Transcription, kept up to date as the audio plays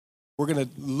We're going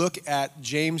to look at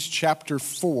James chapter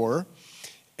 4,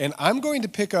 and I'm going to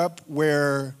pick up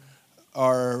where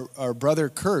our brother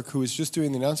Kirk, who was just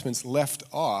doing the announcements, left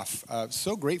off.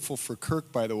 So grateful for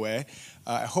Kirk, by the way.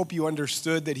 I hope you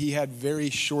understood that he had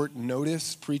very short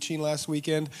notice preaching last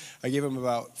weekend. I gave him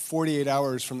about 48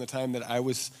 hours from the time that I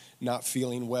was not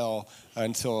feeling well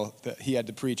until he had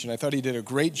to preach, and I thought he did a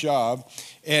great job,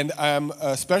 and I'm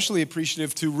especially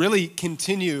appreciative to really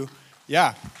continue.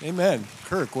 Yeah, amen.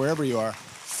 Kirk, wherever you are.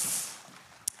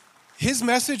 His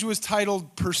message was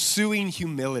titled Pursuing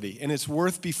Humility, and it's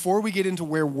worth, before we get into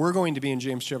where we're going to be in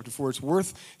James chapter 4, it's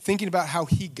worth thinking about how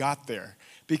he got there,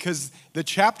 because the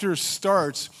chapter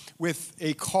starts with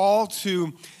a call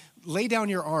to lay down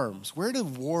your arms. Where do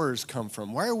wars come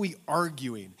from? Why are we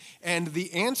arguing? And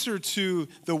the answer to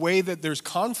the way that there's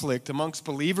conflict amongst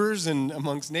believers and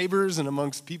amongst neighbors and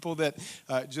amongst people that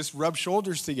just rub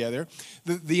shoulders together,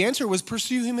 the answer was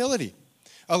pursue humility.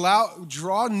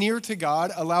 Draw near to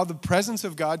God, allow the presence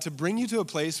of God to bring you to a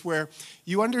place where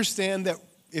you understand that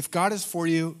if God is for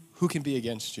you, who can be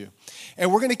against you?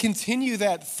 And we're going to continue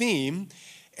that theme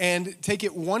and take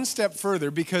it one step further,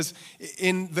 because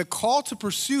in the call to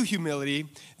pursue humility,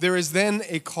 there is then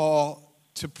a call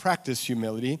to practice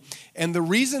humility. And the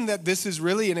reason that this is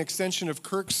really an extension of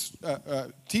Kirk's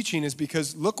teaching is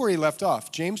because look where he left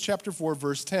off. James chapter 4,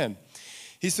 verse 10.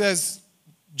 He says,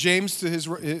 James to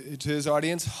his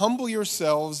audience, humble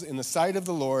yourselves in the sight of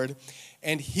the Lord,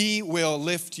 and he will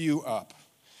lift you up.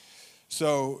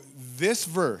 So this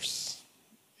verse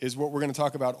is what we're going to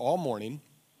talk about all morning.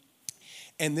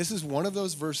 And this is one of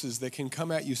those verses that can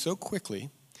come at you so quickly,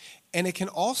 and it can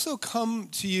also come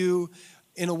to you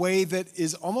in a way that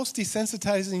is almost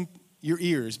desensitizing your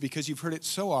ears because you've heard it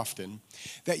so often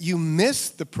that you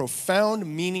miss the profound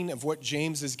meaning of what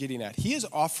James is getting at. He is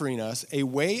offering us a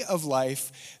way of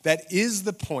life that is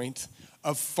the point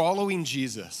of following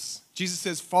Jesus. Jesus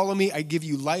says, follow me, I give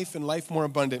you life and life more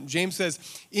abundant. James says,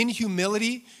 in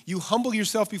humility, you humble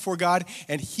yourself before God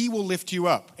and he will lift you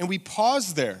up. And we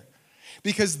pause there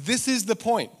because this is the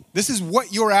point. This is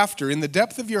what you're after. In the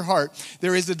depth of your heart,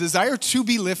 there is a desire to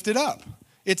be lifted up.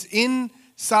 It's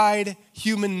inside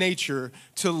human nature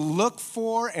to look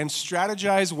for and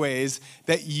strategize ways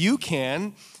that you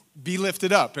can be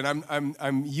lifted up. And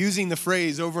I'm using the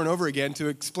phrase over and over again to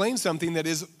explain something that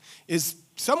is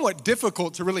somewhat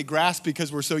difficult to really grasp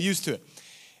because we're so used to it.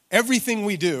 Everything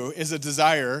we do is a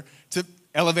desire to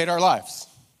elevate our lives.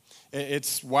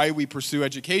 It's why we pursue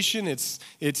education. It's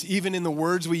even in the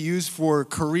words we use for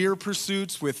career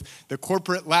pursuits with the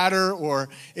corporate ladder, or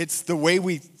it's the way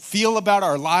we feel about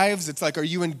our lives. It's like, are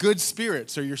you in good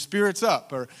spirits? Are your spirits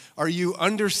up? Or are you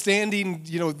understanding,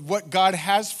 what God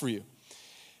has for you?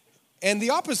 And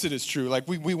the opposite is true. Like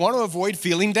we want to avoid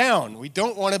feeling down. We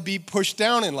don't want to be pushed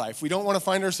down in life. We don't want to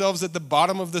find ourselves at the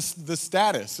bottom of the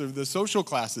status or the social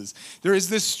classes. There is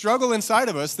this struggle inside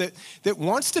of us that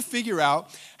wants to figure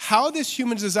out how this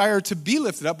human desire to be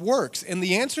lifted up works. And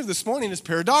the answer this morning is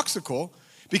paradoxical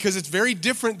because it's very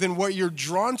different than what you're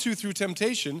drawn to through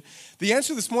temptation. The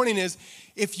answer this morning is,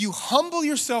 if you humble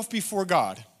yourself before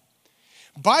God,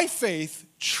 by faith,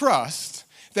 trust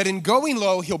that in going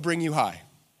low, he'll bring you high.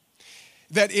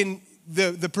 That in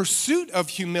the pursuit of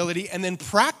humility and then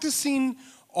practicing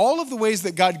all of the ways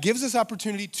that God gives us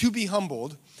opportunity to be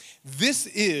humbled, this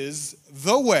is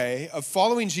the way of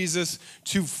following Jesus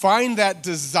to find that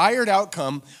desired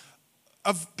outcome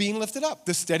of being lifted up,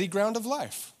 the steady ground of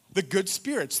life, the good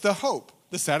spirits, the hope,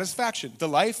 the satisfaction, the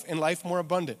life and life more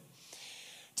abundant.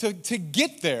 To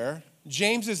get there,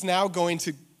 James is now going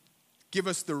to give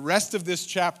us the rest of this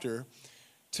chapter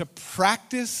to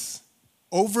practice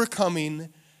overcoming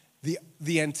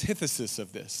the antithesis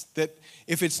of this. That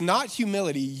if it's not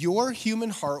humility, your human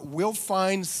heart will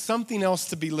find something else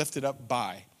to be lifted up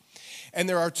by. And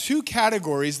there are two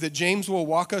categories that James will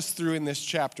walk us through in this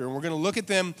chapter, and we're going to look at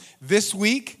them this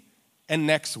week and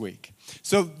next week.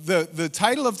 So the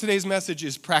title of today's message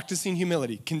is Practicing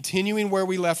Humility, continuing where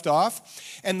we left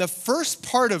off. And the first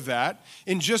part of that,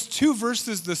 in just 2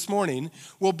 verses this morning,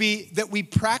 will be that we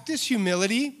practice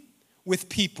humility with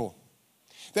people.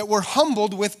 That we're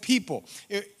humbled with people.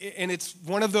 And it's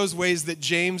one of those ways that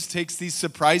James takes these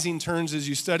surprising turns as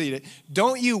you study it.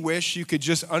 Don't you wish you could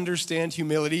just understand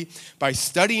humility by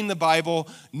studying the Bible,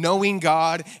 knowing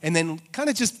God, and then kind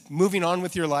of just moving on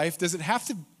with your life? Does it have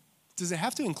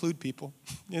to include people?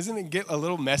 Doesn't it get a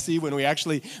little messy when we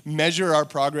actually measure our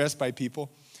progress by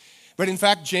people? But in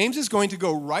fact, James is going to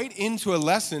go right into a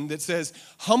lesson that says,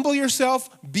 humble yourself,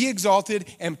 be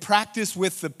exalted, and practice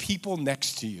with the people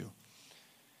next to you.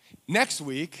 Next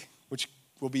week, which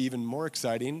will be even more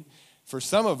exciting, For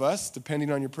some of us,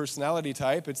 depending on your personality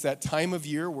type, it's that time of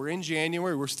year. We're in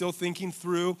January. We're still thinking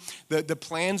through the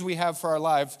plans we have for our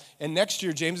lives. And next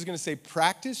year, James is going to say,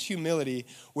 practice humility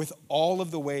with all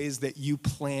of the ways that you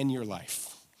plan your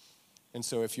life. And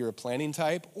so if you're a planning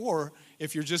type, or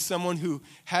if you're just someone who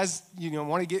has,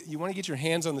 want to get your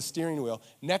hands on the steering wheel,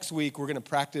 next week we're going to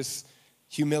practice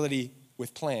humility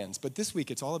with plans. But this week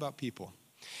it's all about people.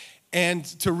 And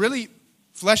to really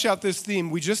flesh out this theme,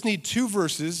 we just need 2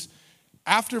 verses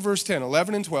after verse 10,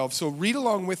 11 and 12. So read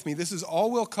along with me. This is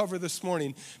all we'll cover this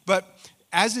morning. But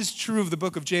as is true of the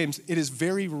book of James, it is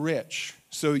very rich.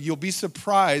 So you'll be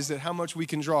surprised at how much we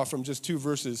can draw from just 2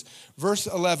 verses. Verse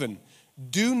 11,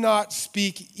 do not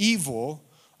speak evil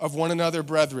of one another,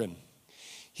 brethren.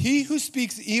 He who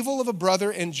speaks evil of a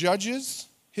brother and judges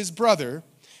his brother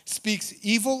speaks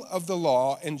evil of the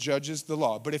law and judges the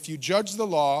law. But if you judge the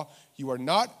law, you are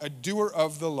not a doer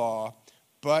of the law,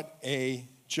 but a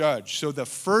judge. So the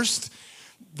first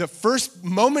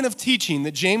moment of teaching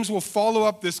that James will follow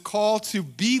up this call to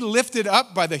be lifted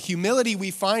up by the humility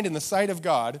we find in the sight of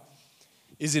God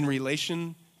is in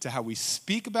relation to how we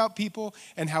speak about people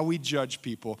and how we judge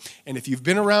people. And if you've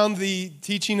been around the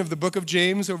teaching of the book of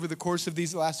James over the course of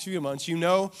these last few months, you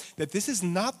know that this is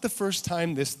not the first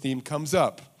time this theme comes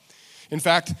up. In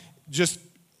fact, just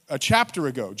a chapter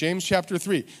ago, James chapter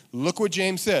 3, look what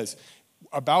James says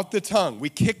about the tongue. We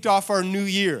kicked off our new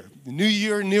year. The new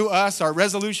year, new us. Our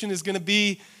resolution is going to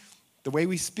be the way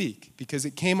we speak, because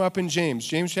it came up in James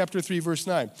chapter 3, verse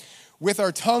 9. With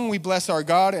our tongue we bless our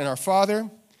God and our Father,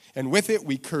 and with it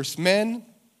we curse men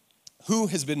who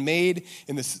has been made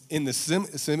in the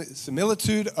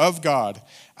similitude of God.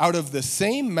 Out of the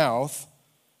same mouth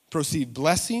proceed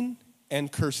blessing and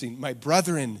cursing. My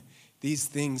brethren, these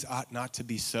things ought not to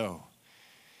be so.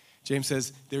 James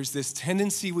says there's this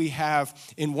tendency we have,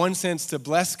 in one sense, to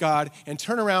bless God and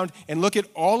turn around and look at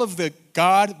all of the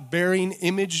God-bearing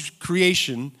image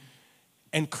creation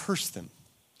and curse them.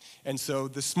 And so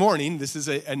this morning, this is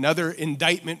another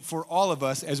indictment for all of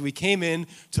us as we came in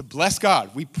to bless God.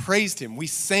 We praised him. We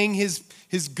sang his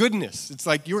goodness. It's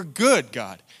like, you're good,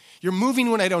 God. You're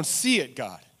moving when I don't see it,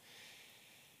 God.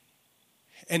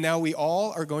 And now we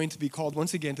all are going to be called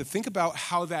once again to think about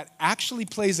how that actually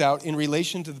plays out in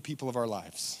relation to the people of our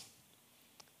lives.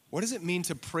 What does it mean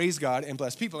to praise God and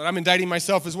bless people? And I'm indicting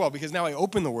myself as well, because now I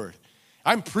open the word.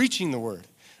 I'm preaching the word.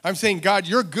 I'm saying, God,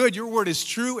 you're good. Your word is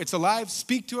true. It's alive.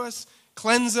 Speak to us,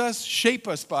 cleanse us, shape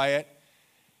us by it.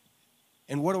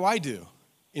 And what do I do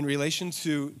in relation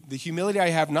to the humility I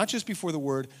have, not just before the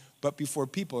word, but before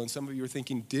people? And some of you are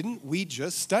thinking, didn't we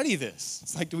just study this?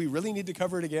 It's like, do we really need to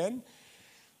cover it again?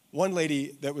 One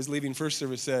lady that was leaving first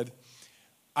service said,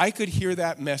 I could hear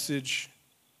that message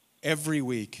every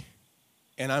week,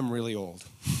 and I'm really old.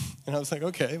 And I was like,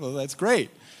 okay, well, that's great.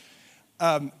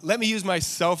 Let me use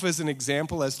myself as an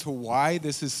example as to why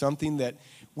this is something that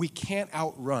we can't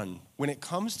outrun. When it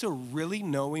comes to really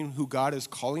knowing who God is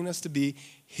calling us to be,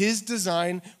 his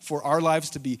design for our lives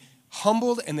to be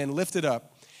humbled and then lifted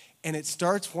up. And it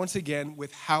starts once again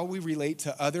with how we relate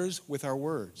to others with our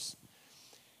words.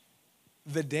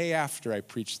 The day after I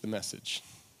preached the message,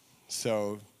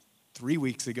 so 3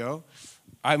 weeks ago,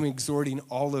 I'm exhorting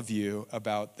all of you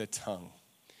about the tongue.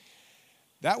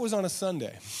 That was on a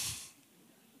Sunday.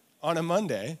 On a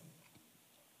Monday,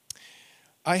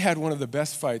 I had one of the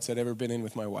best fights I'd ever been in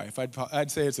with my wife.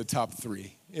 I'd say it's a top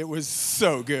 3. It was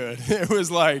so good. There was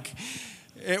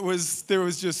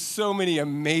just so many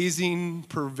amazing,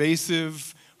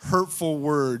 pervasive, hurtful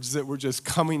words that were just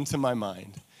coming to my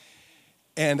mind.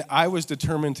 And I was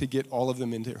determined to get all of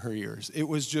them into her ears. It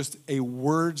was just a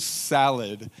word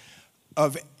salad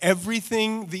of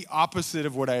everything the opposite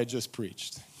of what I had just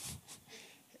preached.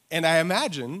 And I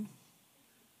imagine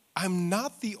I'm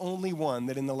not the only one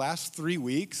that in the last 3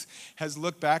 weeks has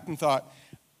looked back and thought,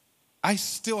 I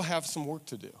still have some work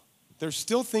to do. There's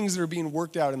still things that are being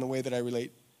worked out in the way that I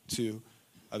relate to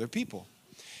other people.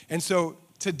 And so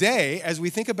today, as we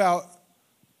think about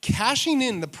cashing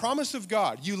in the promise of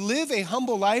God, you live a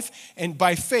humble life, and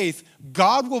by faith,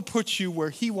 God will put you where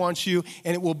he wants you,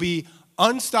 and it will be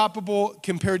unstoppable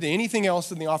compared to anything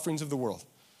else in the offerings of the world.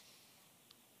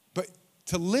 But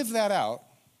to live that out,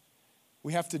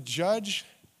 we have to judge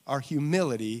our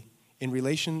humility in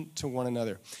relation to one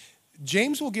another.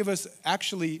 James will give us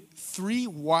actually 3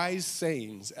 wise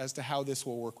sayings as to how this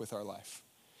will work with our life.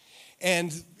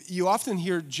 And you often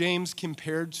hear James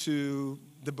compared to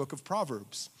the book of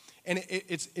Proverbs. And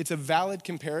it's a valid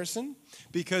comparison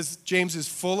because James is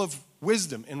full of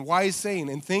wisdom and wise saying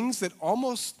and things that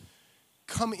almost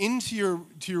come into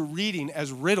your reading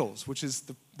as riddles, which is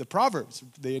the Proverbs,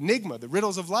 the enigma, the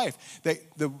riddles of life that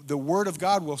the Word of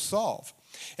God will solve.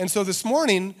 And so this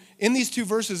morning, in these two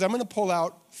verses, I'm going to pull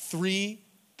out 3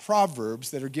 proverbs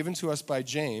that are given to us by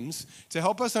James to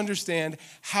help us understand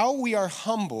how we are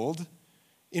humbled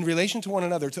in relation to one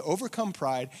another to overcome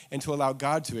pride and to allow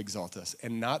God to exalt us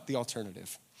and not the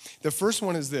alternative. The first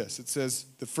one is this. It says,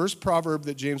 the first proverb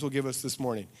that James will give us this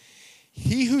morning,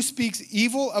 he who speaks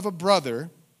evil of a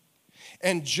brother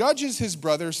and judges his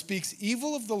brother speaks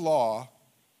evil of the law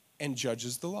and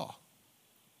judges the law.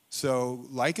 So,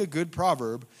 like a good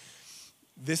proverb,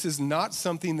 this is not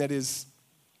something that is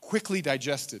quickly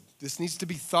digested. This needs to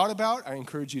be thought about. I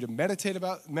encourage you to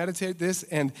meditate this.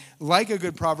 And like a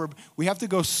good proverb, we have to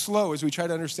go slow as we try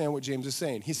to understand what James is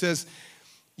saying. He says,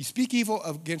 you speak evil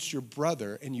against your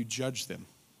brother and you judge them.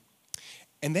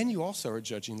 And then you also are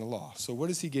judging the law. So what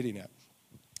is he getting at?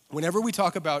 Whenever we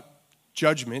talk about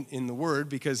judgment in the word,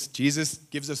 because Jesus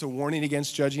gives us a warning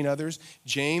against judging others,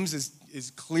 James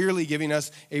is clearly giving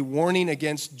us a warning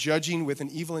against judging with an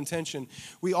evil intention.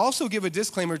 We also give a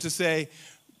disclaimer to say,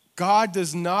 God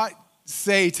does not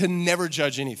say to never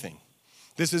judge anything.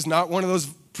 This is not one of those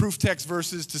proof text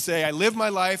verses to say, I live my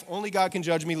life, only God can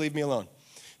judge me, leave me alone.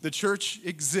 The church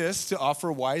exists to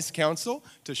offer wise counsel,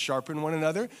 to sharpen one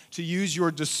another, to use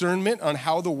your discernment on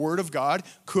how the word of God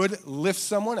could lift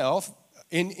someone else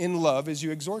in love as you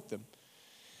exhort them.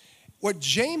 What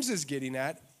James is getting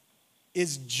at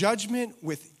is judgment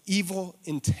with evil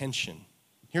intention.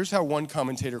 Here's how one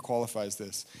commentator qualifies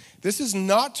this. This is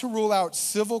not to rule out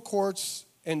civil courts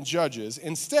and judges.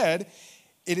 Instead,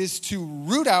 it is to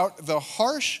root out the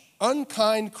harsh,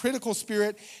 unkind, critical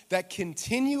spirit that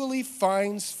continually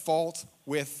finds fault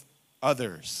with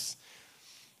others.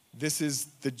 This is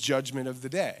the judgment of the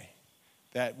day.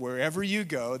 That wherever you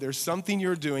go, there's something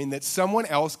you're doing that someone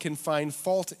else can find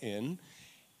fault in.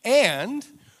 And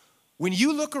when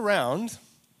you look around,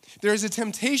 there's a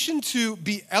temptation to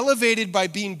be elevated by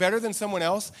being better than someone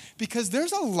else because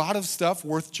there's a lot of stuff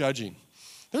worth judging.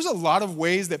 There's a lot of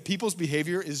ways that people's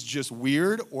behavior is just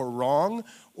weird or wrong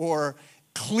or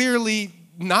clearly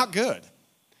not good.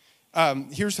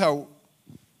 Here's how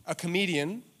a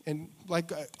comedian, and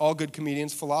like all good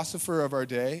comedians, philosopher of our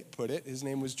day put it. His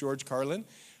name was George Carlin.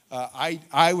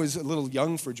 I was a little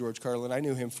young for George Carlin. I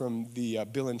knew him from the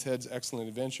Bill and Ted's Excellent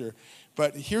Adventure.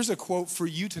 But here's a quote for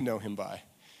you to know him by.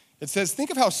 It says, think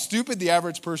of how stupid the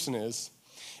average person is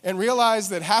and realize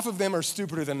that half of them are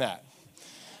stupider than that.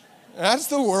 That's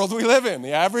the world we live in.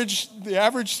 The average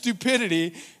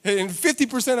stupidity, and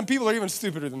 50% of people are even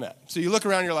stupider than that. So you look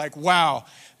around and you're like, wow,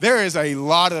 there is a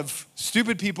lot of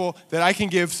stupid people that I can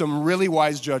give some really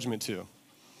wise judgment to.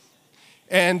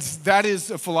 And that is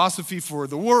a philosophy for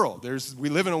the world. We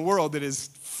live in a world that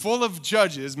is full of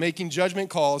judges making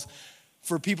judgment calls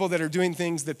for people that are doing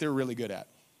things that they're really good at.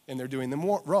 And they're doing them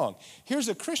wrong. Here's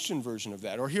a Christian version of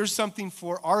that, or here's something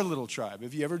for our little tribe.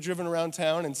 Have you ever driven around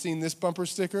town and seen this bumper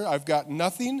sticker? I've got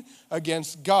nothing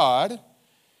against God.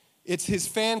 It's his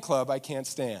fan club I can't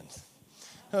stand.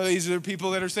 These are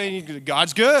people that are saying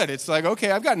God's good. It's like,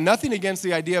 okay, I've got nothing against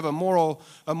the idea of a moral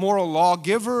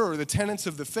lawgiver or the tenets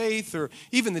of the faith or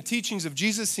even the teachings of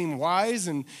Jesus seem wise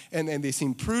and they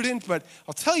seem prudent, but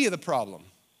I'll tell you the problem.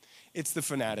 It's the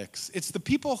fanatics. It's the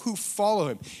people who follow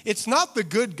him. It's not the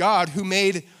good God who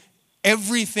made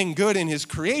everything good in his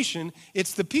creation.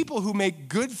 It's the people who make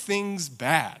good things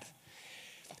bad.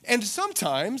 And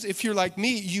sometimes, if you're like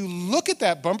me, you look at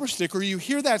that bumper sticker, you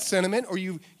hear that sentiment, or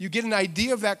you get an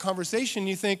idea of that conversation, and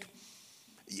you think,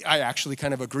 I actually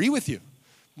kind of agree with you.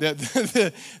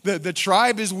 The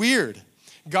tribe is weird.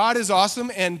 God is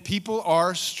awesome, and people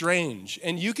are strange.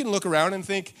 And you can look around and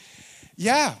think,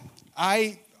 yeah,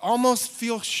 I almost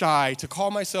feel shy to call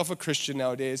myself a Christian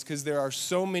nowadays because there are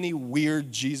so many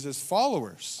weird Jesus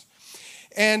followers.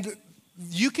 And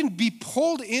you can be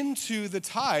pulled into the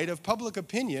tide of public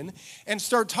opinion and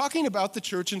start talking about the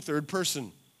church in third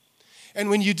person.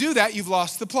 And when you do that, you've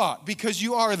lost the plot because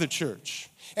you are the church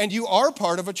and you are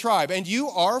part of a tribe and you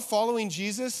are following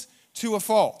Jesus to a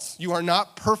fault. You are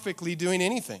not perfectly doing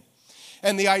anything.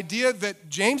 And the idea that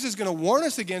James is going to warn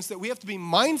us against, that we have to be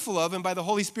mindful of and by the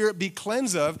Holy Spirit be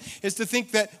cleansed of, is to think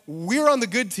that we're on the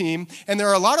good team and there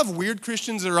are a lot of weird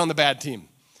Christians that are on the bad team.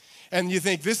 And you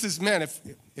think, this is, man,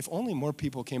 if only more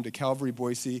people came to Calvary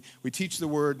Boise, we teach the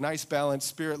word, nice balance,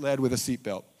 spirit-led with a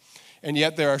seatbelt. And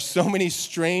yet there are so many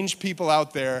strange people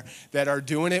out there that are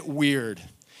doing it weird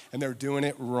and they're doing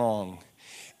it wrong.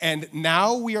 And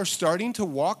now we are starting to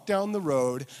walk down the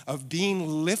road of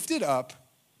being lifted up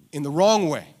in the wrong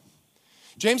way.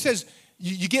 James says,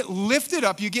 You get lifted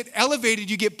up, you get elevated,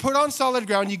 you get put on solid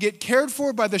ground, you get cared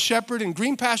for by the shepherd in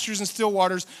green pastures and still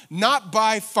waters, not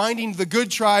by finding the good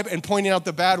tribe and pointing out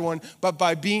the bad one, but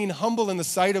by being humble in the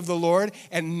sight of the Lord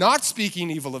and not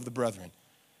speaking evil of the brethren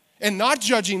and not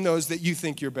judging those that you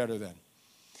think you're better than.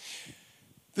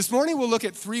 This morning we'll look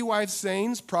at 3 wise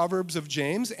sayings, Proverbs of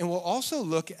James, and we'll also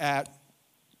look at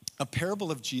a parable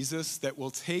of Jesus that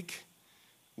will take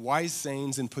wise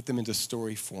sayings and put them into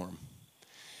story form.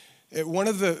 One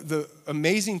of the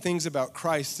amazing things about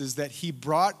Christ is that he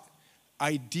brought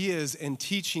ideas and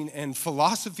teaching and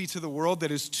philosophy to the world that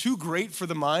is too great for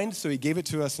the mind, so he gave it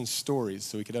to us in stories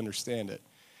so we could understand it.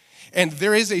 And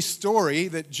there is a story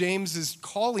that James is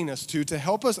calling us to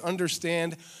help us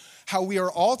understand how we are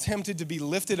all tempted to be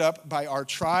lifted up by our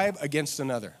tribe against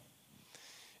another.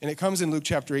 And it comes in Luke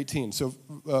chapter 18. So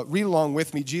read along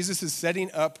with me. Jesus is setting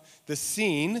up the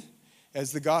scene,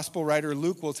 as the gospel writer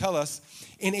Luke will tell us,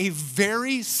 in a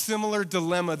very similar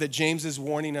dilemma that James is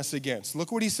warning us against.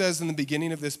 Look what he says in the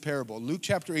beginning of this parable. Luke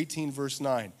chapter 18, verse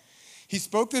 9. He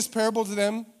spoke this parable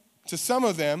to some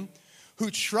of them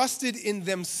who trusted in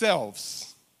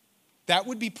themselves. That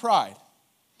would be pride.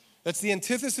 That's the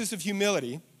antithesis of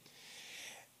humility.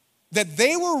 That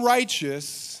they were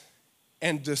righteous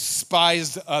and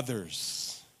despised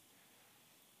others.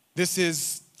 This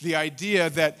is the idea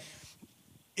that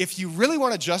if you really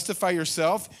want to justify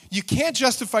yourself, you can't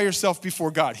justify yourself before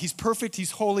God. He's perfect,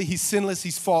 he's holy, he's sinless,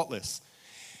 he's faultless.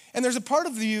 And there's a part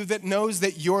of you that knows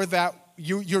that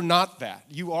you're not that.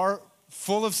 You are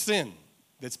full of sin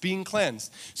that's being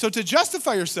cleansed. So to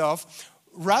justify yourself,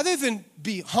 rather than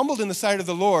be humbled in the sight of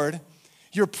the Lord,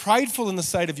 you're prideful in the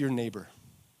sight of your neighbor.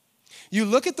 You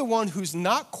look at the one who's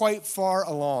not quite far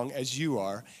along as you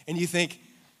are, and you think,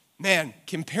 man,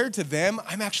 compared to them,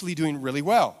 I'm actually doing really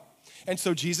well. And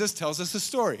so Jesus tells us a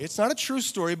story. It's not a true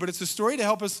story, but it's a story to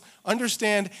help us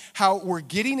understand how we're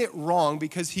getting it wrong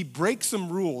because he breaks some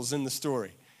rules in the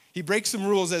story. He breaks some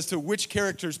rules as to which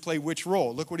characters play which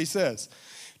role. Look what he says.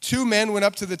 2 men went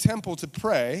up to the temple to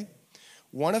pray,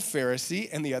 one a Pharisee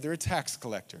and the other a tax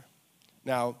collector.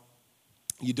 Now,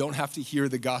 you don't have to hear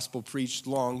the gospel preached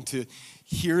long to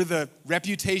hear the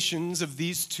reputations of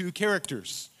these 2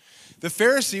 characters. The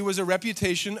Pharisee was a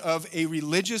reputation of a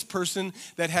religious person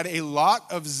that had a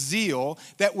lot of zeal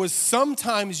that was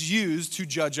sometimes used to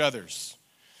judge others.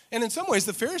 And in some ways,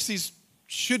 the Pharisees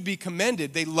should be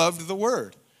commended. They loved the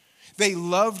word. They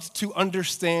loved to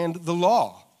understand the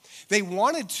law. They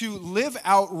wanted to live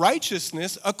out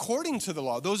righteousness according to the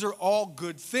law. Those are all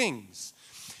good things.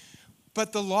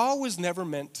 But the law was never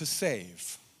meant to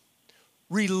save.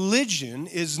 Religion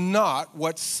is not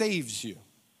what saves you.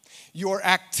 Your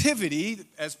activity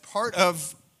as part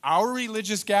of our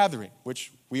religious gathering,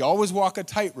 which we always walk a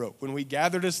tightrope when we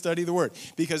gather to study the word,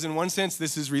 because in one sense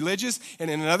this is religious, and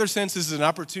in another sense this is an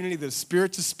opportunity for the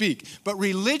Spirit to speak. But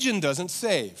religion doesn't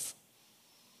save.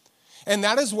 And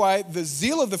that is why the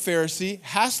zeal of the Pharisee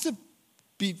has to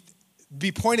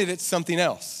be pointed at something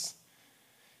else.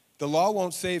 The law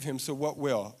won't save him, so what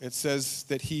will? It says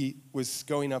that he was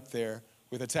going up there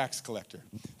with a tax collector.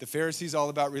 The Pharisee's all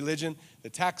about religion.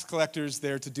 The tax collector's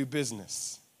there to do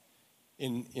business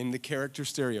in the character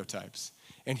stereotypes.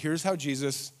 And here's how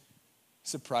Jesus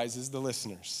surprises the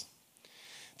listeners.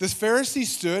 This Pharisee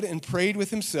stood and prayed with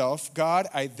himself, God,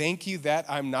 I thank you that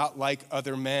I'm not like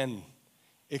other men,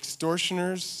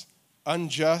 extortioners,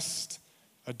 unjust,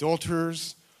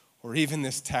 adulterers, or even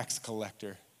this tax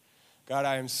collector. God,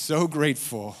 I am so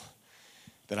grateful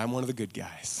that I'm one of the good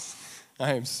guys.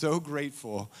 I am so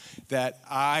grateful that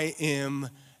I am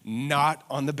not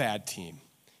on the bad team.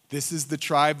 This is the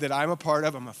tribe that I'm a part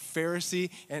of. I'm a Pharisee,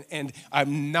 and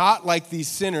I'm not like these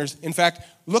sinners. In fact,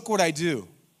 look what I do.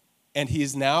 And he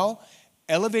is now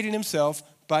elevating himself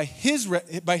by his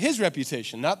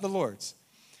reputation, not the Lord's.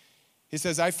 He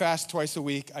says, I fast twice a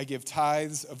week. I give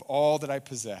tithes of all that I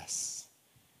possess.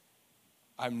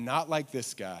 I'm not like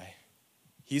this guy.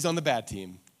 He's on the bad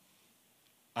team.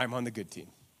 I'm on the good team.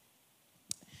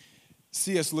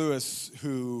 C.S. Lewis,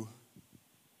 who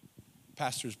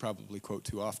pastors probably quote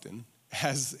too often,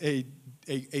 has a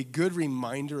good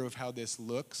reminder of how this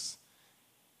looks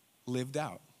lived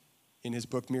out. In his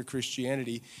book, Mere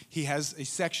Christianity, he has a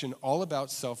section all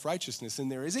about self-righteousness.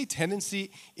 And there is a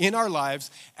tendency in our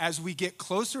lives as we get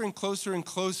closer and closer and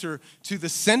closer to the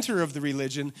center of the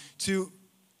religion to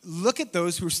look at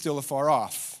those who are still afar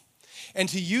off and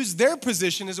to use their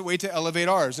position as a way to elevate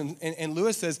ours. And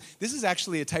Lewis says this is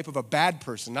actually a type of a bad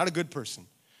person, not a good person.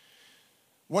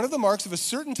 One of the marks of a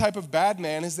certain type of bad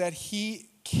man is that he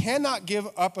cannot give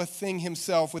up a thing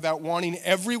himself without wanting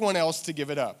everyone else to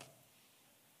give it up.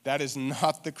 That is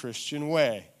not the Christian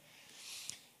way.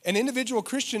 An individual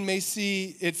Christian may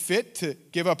see it fit to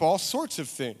give up all sorts of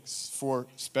things for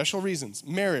special reasons,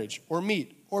 marriage or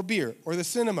meat or beer or the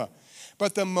cinema.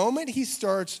 But the moment he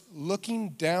starts looking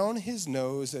down his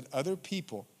nose at other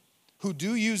people who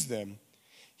do use them,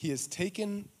 he has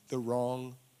taken the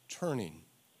wrong turning.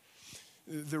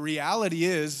 The reality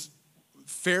is,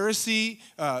 Pharisee,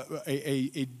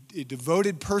 a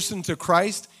devoted person to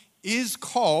Christ, is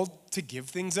called to give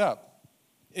things up.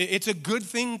 It's a good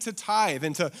thing to tithe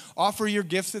and to offer your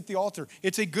gifts at the altar.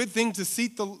 It's a good thing to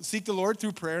seek the Lord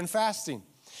through prayer and fasting.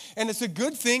 And it's a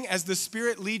good thing as the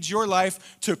Spirit leads your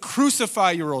life to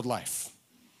crucify your old life,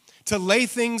 to lay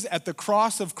things at the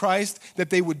cross of Christ that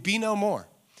they would be no more.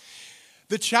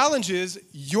 The challenge is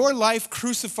your life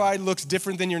crucified looks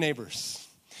different than your neighbor's.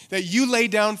 That you lay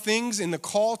down things in the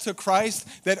call to Christ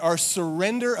that are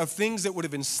surrender of things that would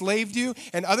have enslaved you,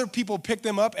 and other people pick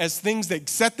them up as things that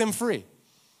set them free.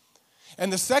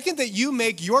 And the second that you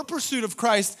make your pursuit of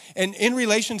Christ and in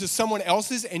relation to someone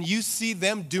else's and you see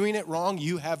them doing it wrong,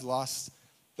 you have lost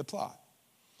the plot.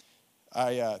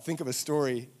 I think of a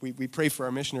story. We pray for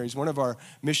our missionaries. One of our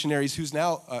missionaries who's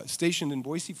now stationed in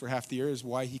Boise for half the year is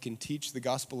why he can teach the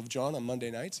Gospel of John on Monday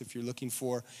nights. If you're looking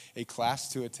for a class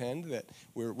to attend that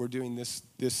we're doing this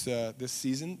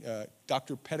season,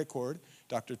 Dr.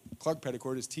 Clark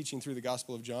Petticord is teaching through the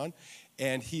Gospel of John,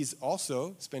 and he's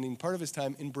also spending part of his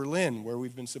time in Berlin, where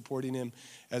we've been supporting him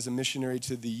as a missionary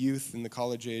to the youth in the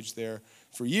college age there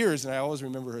for years. And I always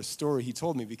remember a story he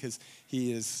told me because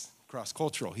he is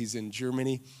cross-cultural. He's in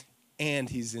Germany and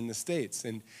he's in the States.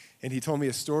 And he told me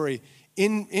a story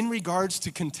in regards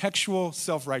to contextual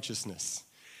self-righteousness.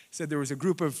 He said there was a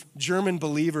group of German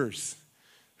believers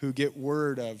who get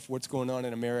word of what's going on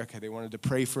in America. They wanted to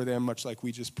pray for them, much like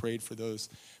we just prayed for those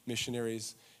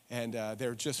missionaries. And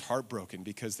they're just heartbroken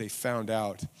because they found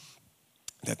out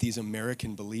that these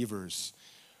American believers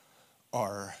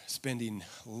are spending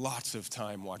lots of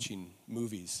time watching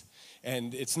movies.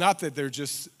 And it's not that they're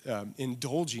just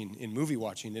indulging in movie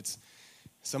watching. It's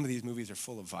some of these movies are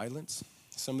full of violence.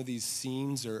 Some of these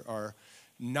scenes are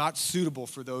not suitable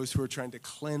for those who are trying to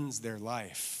cleanse their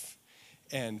life.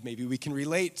 And maybe we can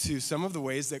relate to some of the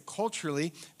ways that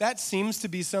culturally that seems to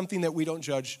be something that we don't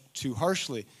judge too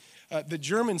harshly. The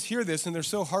Germans hear this and they're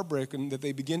so heartbroken that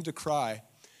they begin to cry,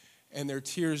 and their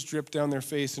tears drip down their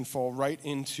face and fall right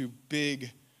into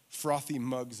big frothy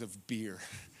mugs of beer.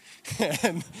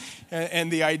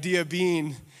 and the idea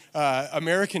being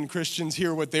American Christians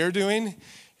hear what they're doing,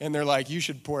 and they're like, you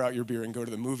should pour out your beer and go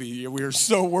to the movie. We are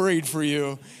so worried for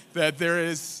you that there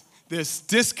is this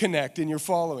disconnect in your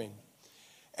following.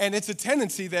 And it's a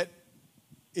tendency that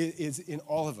is in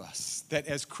all of us, that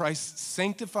as Christ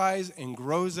sanctifies and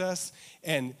grows us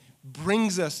and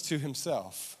brings us to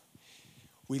himself,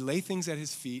 we lay things at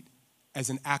his feet as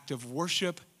an act of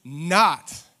worship,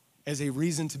 not as a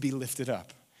reason to be lifted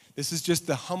up. This is just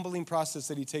the humbling process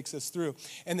that he takes us through.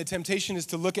 And the temptation is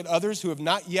to look at others who have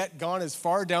not yet gone as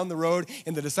far down the road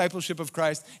in the discipleship of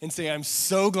Christ and say, I'm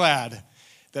so glad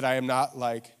that I am not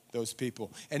like those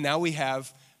people. And now we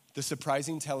have the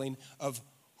surprising telling of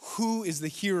who is the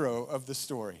hero of the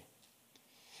story.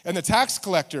 And the tax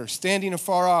collector, standing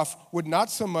afar off, would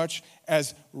not so much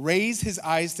as raise his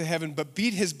eyes to heaven, but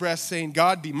beat his breast, saying,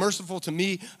 God, be merciful to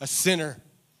me, a sinner.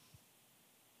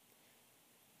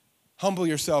 Humble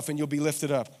yourself and you'll be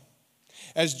lifted up.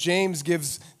 As James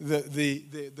gives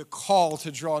the call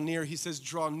to draw near, he says,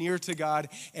 draw near to God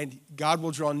and God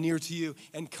will draw near to you,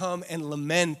 and come and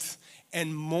lament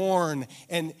and mourn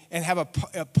and have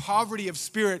a poverty of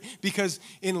spirit, because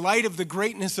in light of the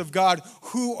greatness of God,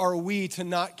 who are we to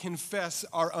not confess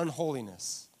our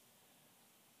unholiness?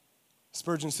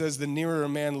 Spurgeon says, the nearer a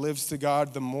man lives to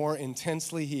God, the more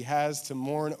intensely he has to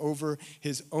mourn over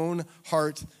his own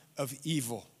heart of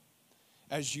evil.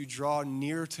 As you draw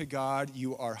near to God,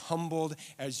 you are humbled.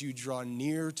 As you draw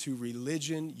near to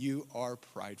religion, you are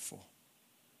prideful.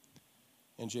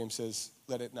 And James says,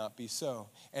 let it not be so.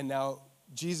 And now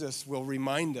Jesus will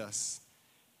remind us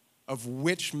of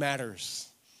which matters.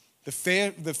 The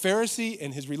Pharisee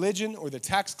and his religion, or the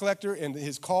tax collector and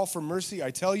his call for mercy.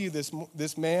 I tell you,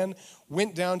 this man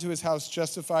went down to his house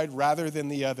justified rather than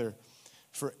the other.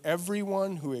 For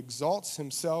everyone who exalts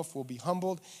himself will be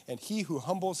humbled, and he who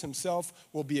humbles himself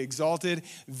will be exalted.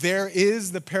 There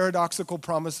is the paradoxical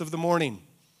promise of the morning.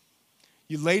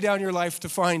 You lay down your life to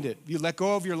find it. You let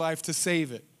go of your life to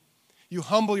save it. You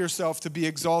humble yourself to be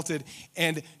exalted,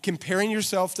 and comparing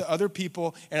yourself to other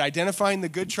people and identifying the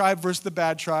good tribe versus the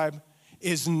bad tribe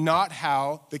is not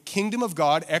how the kingdom of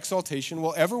God exaltation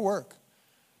will ever work.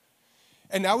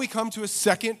 And now we come to a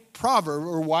second proverb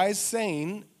or wise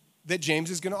saying that James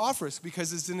is going to offer us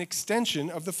because it's an extension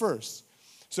of the first.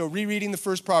 So rereading the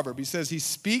first proverb, he says,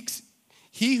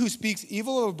 he who speaks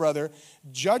evil of a brother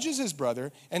judges his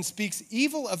brother and speaks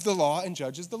evil of the law and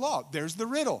judges the law. There's the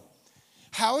riddle.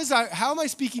 How am I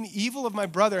speaking evil of my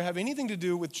brother have anything to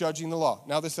do with judging the law?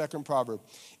 Now the second proverb.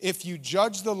 If you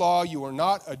judge the law, you are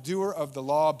not a doer of the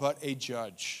law, but a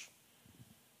judge.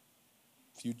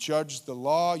 If you judge the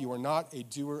law, you are not a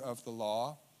doer of the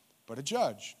law, but a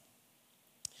judge.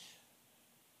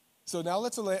 So now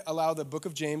let's allow the book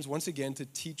of James once again to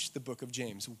teach the book of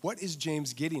James. What is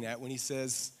James getting at when he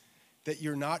says that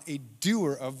you're not a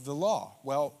doer of the law?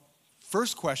 Well,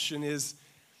 first question is,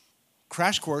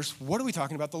 crash course, what are we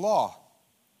talking about the law?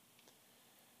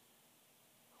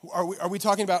 Are we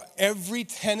talking about every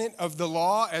tenet of the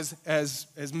law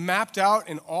as mapped out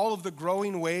in all of the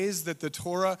growing ways that the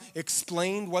Torah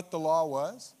explained what the law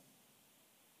was?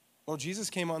 Well, Jesus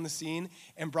came on the scene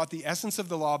and brought the essence of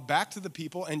the law back to the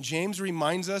people, and James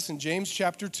reminds us in James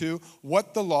chapter 2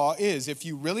 what the law is. If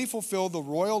you really fulfill the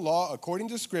royal law according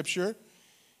to Scripture,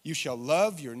 you shall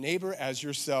love your neighbor as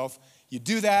yourself. You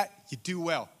do that, you do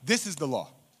well. This is the law.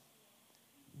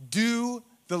 Do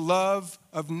the love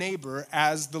of neighbor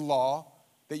as the law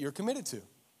that you're committed to.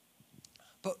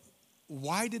 But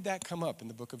why did that come up in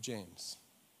the book of James?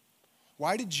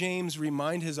 Why did James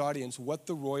remind his audience what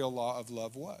the royal law of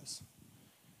love was?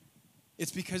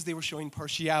 It's because they were showing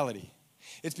partiality.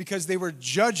 It's because they were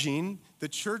judging, the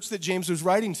church that James was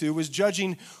writing to was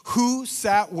judging who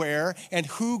sat where and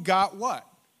who got what.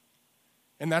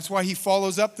 And that's why he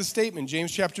follows up the statement,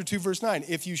 James chapter 2, verse 9.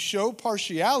 If you show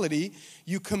partiality,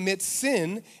 you commit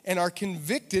sin and are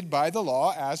convicted by the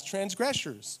law as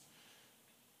transgressors.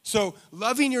 So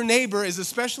loving your neighbor is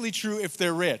especially true if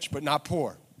they're rich, but not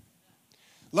poor.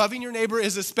 Loving your neighbor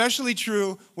is especially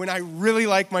true when I really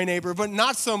like my neighbor, but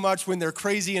not so much when they're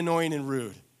crazy, annoying, and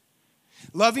rude.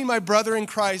 Loving my brother in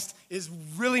Christ is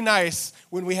really nice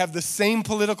when we have the same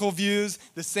political views,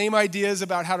 the same ideas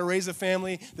about how to raise a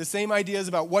family, the same ideas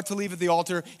about what to leave at the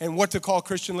altar and what to call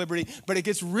Christian liberty, but it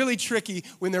gets really tricky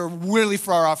when they're really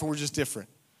far off and we're just different.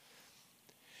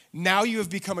 Now you have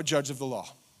become a judge of the law.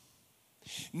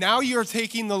 Now you're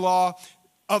taking the law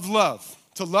of love,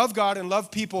 to love God and love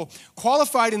people,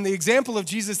 qualified in the example of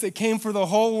Jesus that came for the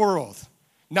whole world.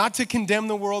 Not to condemn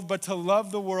the world, but to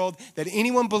love the world, that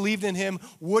anyone believed in him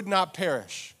would not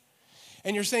perish.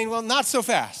 And you're saying, well, not so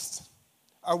fast.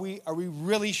 Are we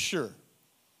really sure?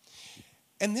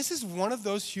 And this is one of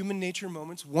those human nature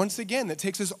moments, once again, that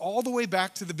takes us all the way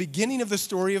back to the beginning of the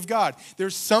story of God.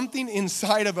 There's something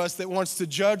inside of us that wants to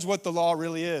judge what the law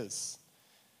really is.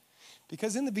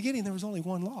 Because in the beginning, there was only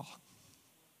one law.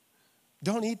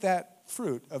 Don't eat that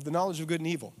fruit of the knowledge of good and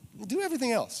evil. Do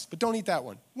everything else, but don't eat that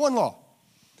one. One law.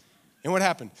 And what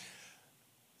happened?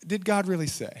 Did God really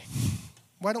say?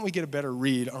 Why don't we get a better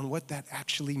read on what that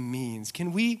actually means?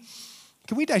 Can we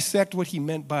dissect what he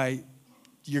meant by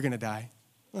you're going to die?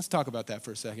 Let's talk about that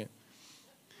for a second.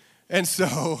 And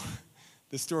so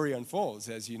the story unfolds,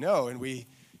 as you know, and we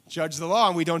judge the law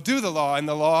and we don't do the law, and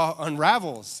the law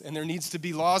unravels, and there needs to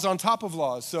be laws on top of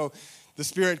laws. So the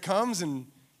Spirit comes and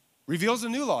reveals a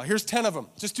new law. Here's 10 of them.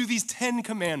 Just do these 10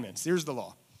 commandments. Here's the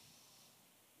law.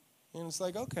 And it's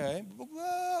like, okay,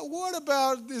 what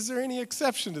about, is there any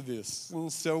exception to this?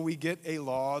 And so we get a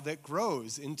law that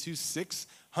grows into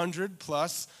 600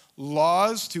 plus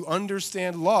laws to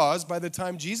understand laws by the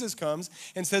time Jesus comes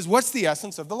and says, what's the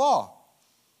essence of the law?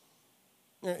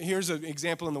 Here's an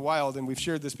example in the wild, and we've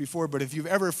shared this before, but if you've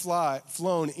ever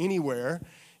flown anywhere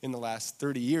in the last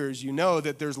 30 years, you know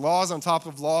that there's laws on top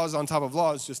of laws on top of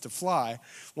laws just to fly.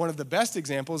 One of the best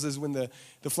examples is when the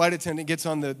flight attendant gets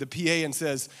on the PA and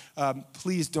says,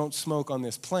 please don't smoke on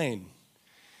this plane.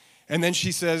 And then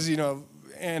she says,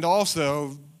 and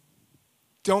also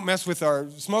don't mess with our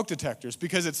smoke detectors,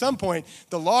 because at some point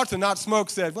the law to not smoke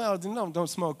said, well, no, don't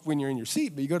smoke when you're in your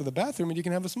seat, but you go to the bathroom and you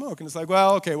can have a smoke. And it's like,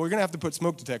 well, okay, we're going to have to put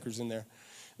smoke detectors in there.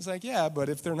 It's like, yeah, but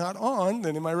if they're not on,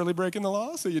 then am I really breaking the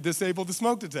law? So you disable the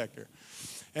smoke detector.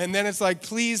 And then it's like,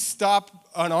 please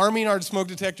stop unarming our smoke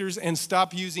detectors and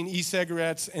stop using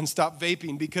e-cigarettes and stop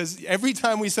vaping, because every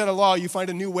time we set a law, you find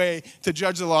a new way to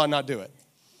judge the law and not do it.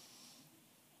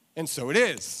 And so it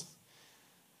is.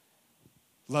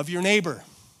 Love your neighbor.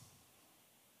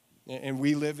 And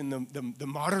we live in the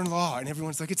modern law, and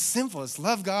everyone's like, it's simple. It's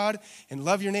love God and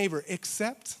love your neighbor,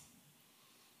 except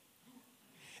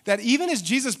that even as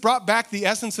Jesus brought back the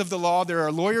essence of the law, there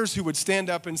are lawyers who would stand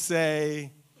up and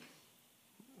say,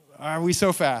 are we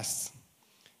so fast?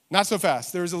 Not so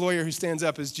fast. There is a lawyer who stands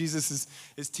up as Jesus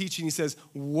is teaching. He says,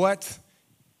 what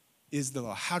is the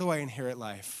law? How do I inherit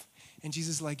life? And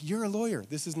Jesus is like, you're a lawyer.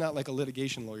 This is not like a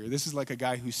litigation lawyer. This is like a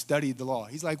guy who studied the law.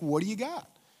 He's like, what do you got?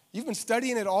 You've been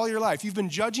studying it all your life. You've been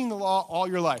judging the law all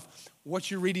your life. What's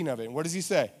your reading of it? And what does he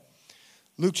say?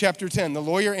 Luke chapter 10, the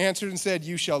lawyer answered and said,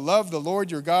 you shall love the Lord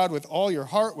your God with all your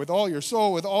heart, with all your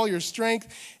soul, with all your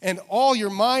strength, and all your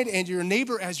mind, and your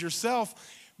neighbor as yourself.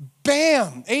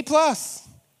 Bam! A+.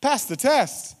 Pass the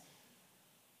test.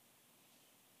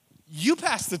 You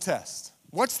pass the test.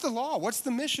 What's the law? What's the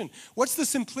mission? What's the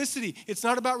simplicity? It's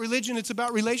not about religion. It's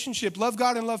about relationship. Love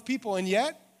God and love people. And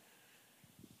yet,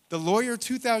 the lawyer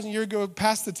 2,000 years ago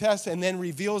passed the test and then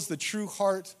reveals the true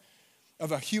heart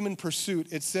of a human pursuit.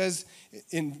 It says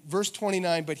in verse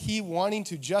 29, but he wanting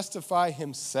to justify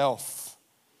himself.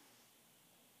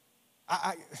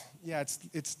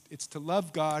 It's to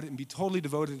love God and be totally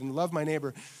devoted and love my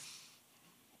neighbor.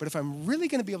 But if I'm really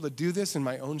going to be able to do this in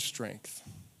my own strength,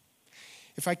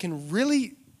 if I can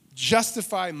really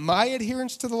justify my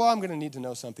adherence to the law, I'm going to need to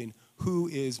know something. Who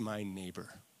is my neighbor?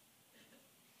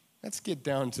 Let's get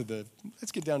down to the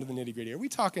nitty-gritty. Are we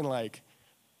talking like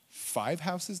 5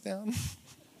 houses down?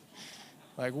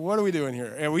 Like, what are we doing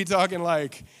here? Are we talking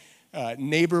like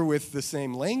neighbor with the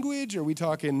same language? Are we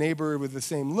talking neighbor with the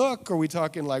same look? Are we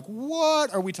talking like,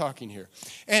 what are we talking here?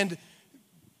 And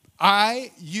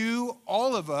you,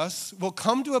 all of us will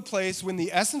come to a place when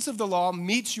the essence of the law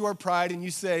meets your pride and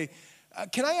you say,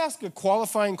 can I ask a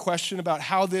qualifying question about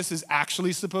how this is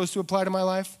actually supposed to apply to my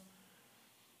life?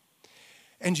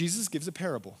 And Jesus gives a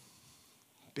parable.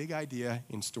 Big idea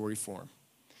in story form.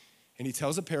 And he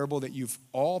tells a parable that you've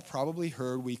all probably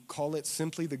heard. We call it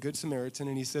simply the Good Samaritan.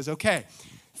 And he says, okay,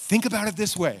 think about it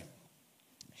this way.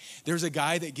 There's a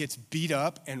guy that gets beat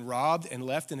up and robbed and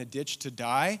left in a ditch to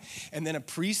die. And then a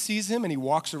priest sees him and he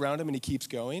walks around him and he keeps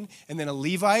going. And then a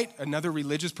Levite, another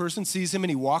religious person, sees him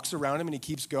and he walks around him and he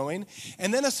keeps going.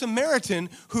 And then a Samaritan,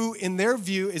 who in their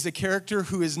view is a character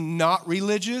who is not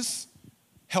religious,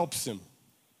 helps him.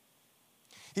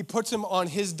 He puts him on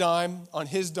his dime, on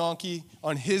his donkey,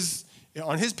 on his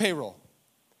payroll,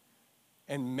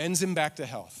 and mends him back to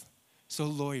health. So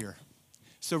lawyer,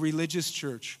 so religious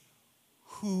church,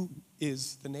 who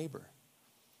is the neighbor?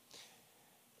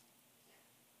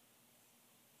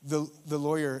 The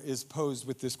lawyer is posed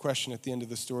with this question at the end of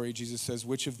the story. Jesus says,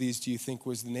 which of these do you think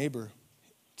was the neighbor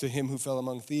to him who fell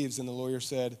among thieves? And the lawyer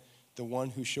said, the one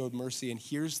who showed mercy. And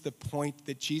here's the point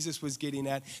that Jesus was getting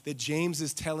at, that James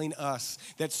is telling us,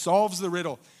 that solves the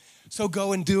riddle. So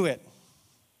go and do it.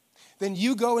 Then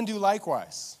you go and do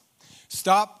likewise.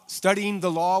 Stop studying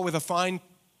the law with a fine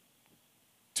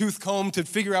tooth comb to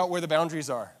figure out where the boundaries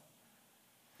are.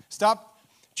 Stop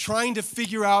trying to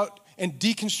figure out and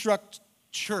deconstruct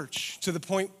church to the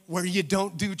point where you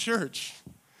don't do church.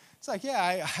 It's like,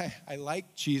 yeah, I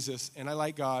like Jesus and I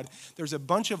like God. There's a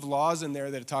bunch of laws in there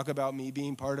that talk about me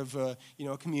being part of a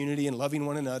community and loving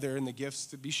one another and the gifts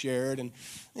to be shared. And,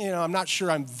 I'm not sure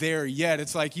I'm there yet.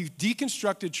 It's like you've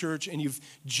deconstructed church and you've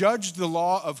judged the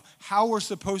law of how we're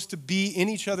supposed to be in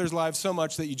each other's lives so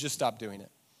much that you just stop doing it.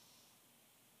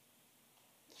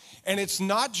 And it's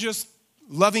not just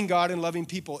loving God and loving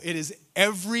people. It is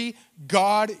every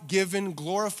God-given,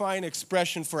 glorifying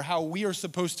expression for how we are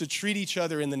supposed to treat each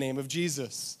other in the name of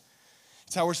Jesus.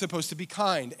 It's how we're supposed to be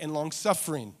kind and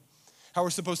long-suffering, how we're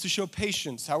supposed to show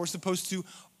patience, how we're supposed to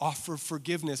offer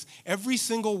forgiveness. Every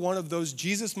single one of those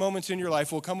Jesus moments in your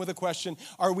life will come with a question,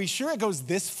 are we sure it goes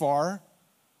this far?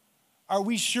 Are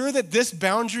we sure that this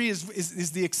boundary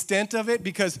is the extent of it?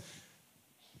 Because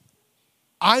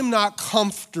I'm not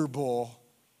comfortable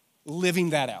living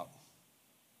that out.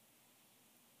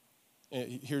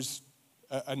 Here's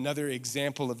another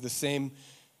example of the same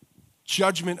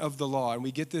judgment of the law. And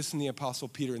we get this in the Apostle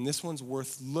Peter. And this one's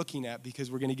worth looking at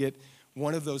because we're going to get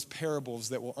one of those parables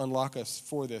that will unlock us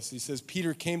for this. He says,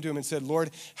 Peter came to him and said, Lord,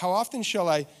 how often shall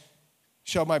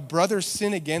my brother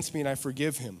sin against me and I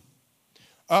forgive him?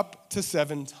 Up to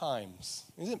 7 times.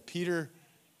 Isn't Peter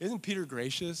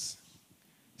gracious?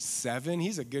 7?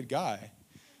 He's a good guy.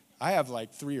 I have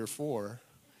like 3 or 4.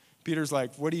 Peter's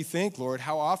like, what do you think, Lord?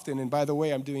 How often? And by the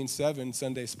way, I'm doing 7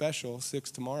 Sunday special, 6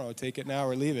 tomorrow. Take it now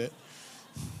or leave it.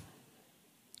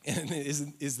 And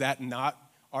is that not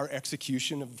our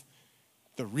execution of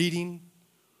the reading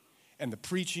and the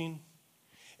preaching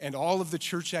and all of the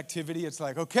church activity? It's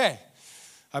like, okay,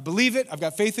 I believe it. I've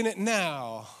got faith in it.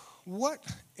 Now, what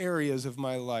areas of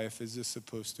my life is this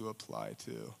supposed to apply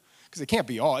to? Because it can't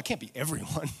be all. It can't be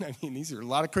everyone. I mean, these are a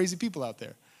lot of crazy people out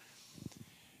there.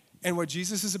 And what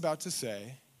Jesus is about to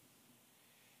say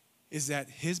is that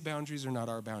his boundaries are not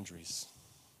our boundaries.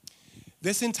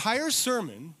 This entire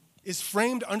sermon is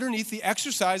framed underneath the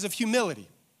exercise of humility.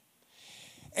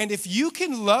 And if you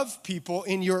can love people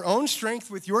in your own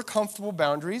strength with your comfortable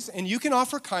boundaries, and you can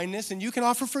offer kindness and you can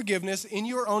offer forgiveness in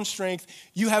your own strength,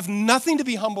 you have nothing to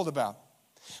be humbled about.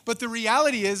 But the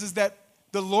reality is that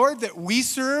the Lord that we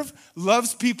serve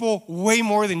loves people way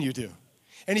more than you do.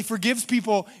 And he forgives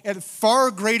people at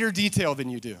far greater detail than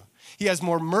you do. He has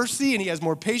more mercy and he has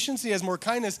more patience, he has more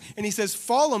kindness, and he says,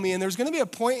 follow me. And there's going to be a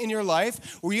point in your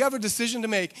life where you have a decision to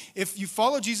make if you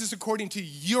follow Jesus according to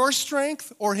your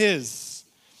strength or his.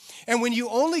 And when you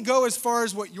only go as far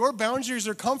as what your boundaries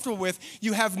are comfortable with,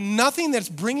 you have nothing that's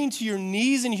bringing to your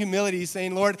knees in humility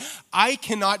saying, Lord, I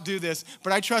cannot do this,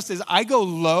 but I trust as I go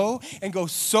low and go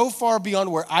so far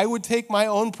beyond where I would take my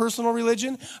own personal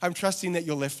religion, I'm trusting that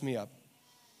you'll lift me up.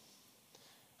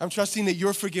 I'm trusting that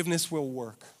your forgiveness will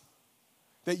work,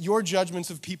 that your judgments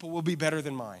of people will be better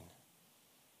than mine.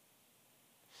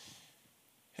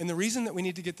 And the reason that we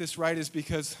need to get this right is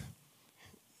because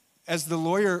as the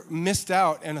lawyer missed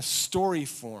out in a story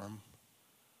form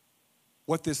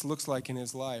what this looks like in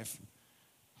his life,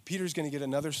 Peter's going to get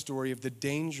another story of the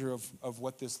danger of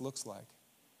what this looks like.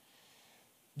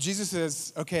 Jesus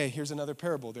says, okay, here's another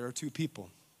parable. There are two people.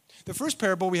 The first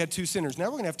parable, we had two sinners. Now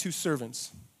we're going to have two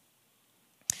servants.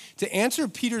 To answer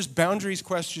Peter's boundaries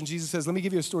question, Jesus says, let me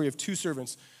give you a story of two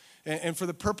servants. And for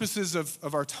the purposes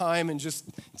of our time and just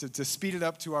to speed it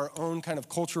up to our own kind of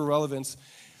cultural relevance,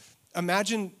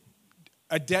 imagine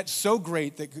a debt so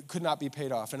great that could not be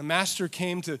paid off. And a master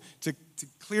came to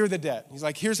clear the debt. He's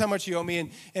like, here's how much you owe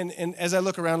me. And as I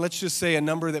look around, let's just say a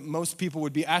number that most people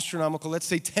would be astronomical. Let's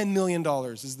say $10 million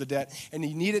is the debt. And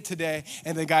you need it today.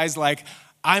 And the guy's like,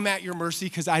 I'm at your mercy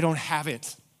because I don't have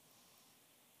it.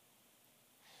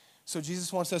 So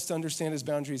Jesus wants us to understand his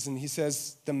boundaries. And he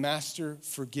says, the master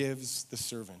forgives the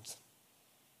servant.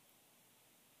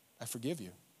 I forgive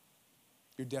you.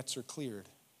 Your debts are cleared.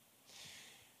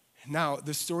 Now,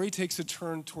 the story takes a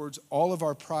turn towards all of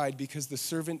our pride because the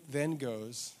servant then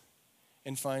goes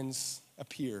and finds a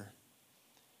peer.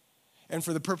 And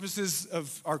for the purposes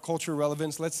of our cultural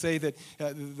relevance, let's say that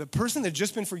the person that had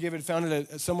just been forgiven found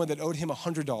someone that owed him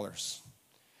 $100.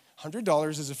 $100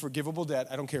 is a forgivable debt.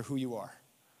 I don't care who you are.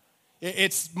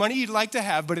 It's money you'd like to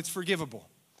have, but it's forgivable.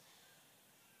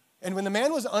 And when the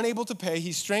man was unable to pay,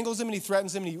 he strangles him and he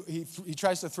threatens him and he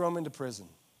tries to throw him into prison.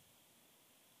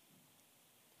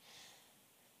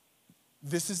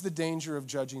 This is the danger of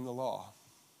judging the law.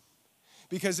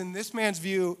 Because in this man's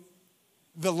view,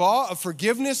 the law of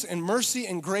forgiveness and mercy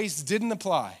and grace didn't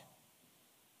apply.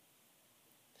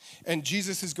 And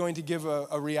Jesus is going to give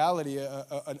a reality,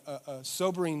 a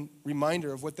sobering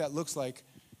reminder of what that looks like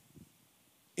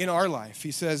in our life.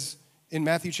 He says in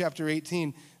Matthew chapter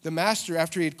 18, the master,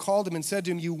 after he had called him and said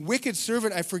to him, you wicked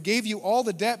servant, I forgave you all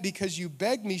the debt because you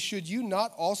begged me. Should you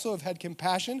not also have had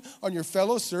compassion on your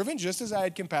fellow servant, just as I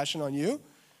had compassion on you?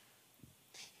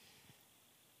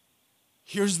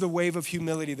 Here's the wave of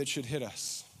humility that should hit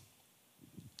us.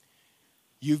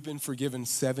 You've been forgiven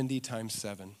 70 times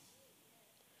 7.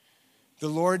 The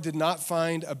Lord did not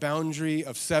find a boundary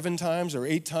of 7 times or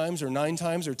 8 times or 9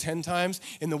 times or 10 times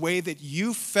in the way that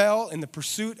you fell in the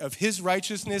pursuit of his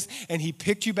righteousness, and he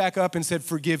picked you back up and said,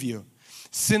 forgive you.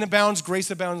 Sin abounds, grace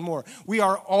abounds more. We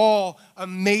are all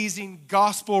amazing,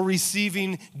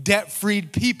 gospel-receiving,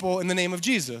 debt-freed people in the name of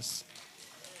Jesus.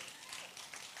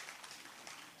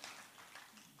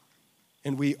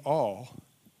 And we all,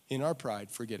 in our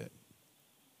pride, forget it.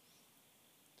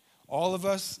 All of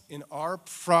us in our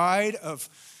pride of,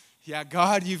 yeah,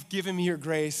 God, you've given me your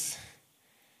grace.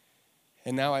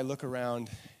 And now I look around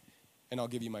and I'll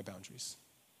give you my boundaries.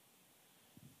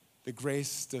 The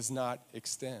grace does not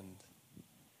extend.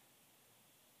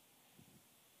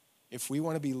 If we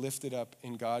want to be lifted up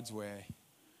in God's way,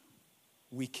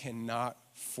 we cannot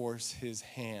force his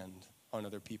hand on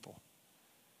other people.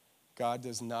 God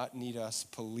does not need us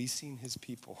policing his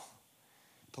people,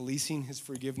 policing his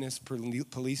forgiveness,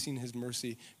 policing his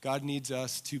mercy. God needs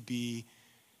us to be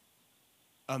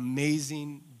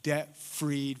amazing,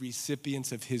 debt-free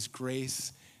recipients of his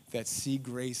grace that see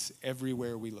grace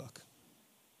everywhere we look.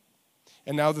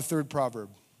 And now the third proverb.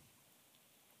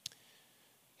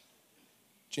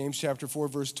 James chapter 4,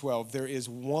 verse 12. There is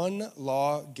one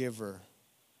lawgiver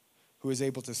who is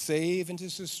able to save and to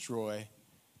destroy.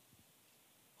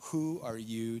 Who are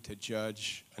you to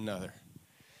judge another?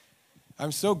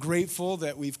 I'm so grateful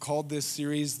that we've called this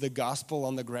series The Gospel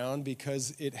on the Ground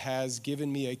because it has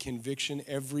given me a conviction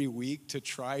every week to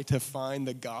try to find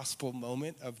the gospel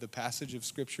moment of the passage of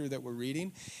Scripture that we're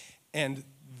reading, and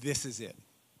this is it.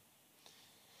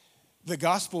 The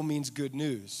gospel means good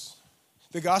news.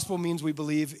 The gospel means we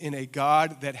believe in a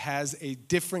God that has a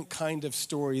different kind of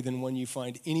story than one you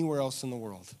find anywhere else in the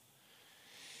world.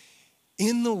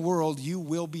 In the world you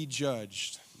will be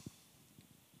judged,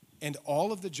 and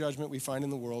all of the judgment we find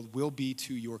in the world will be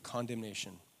to your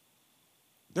condemnation.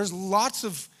 There's lots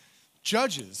of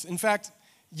judges. In fact,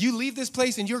 you leave this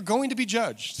place and you're going to be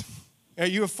judged. Are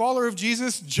you a follower of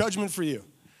Jesus? Judgment for you.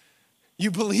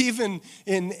 You believe in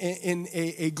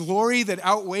a glory that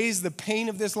outweighs the pain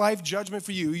of this life, judgment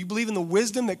for you. You believe in the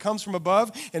wisdom that comes from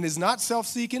above and is not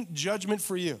self-seeking, judgment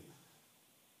for you.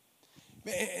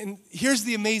 And here's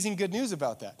the amazing good news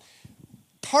about that.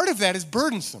 Part of that is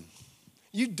burdensome.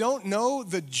 You don't know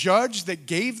the judge that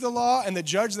gave the law and the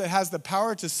judge that has the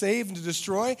power to save and to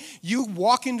destroy. You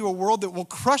walk into a world that will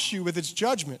crush you with its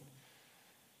judgment.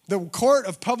 The court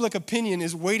of public opinion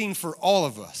is waiting for all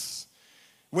of us,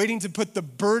 waiting to put the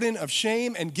burden of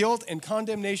shame and guilt and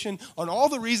condemnation on all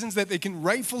the reasons that they can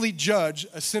rightfully judge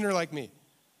a sinner like me.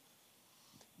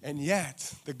 And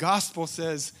yet, the gospel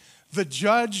says the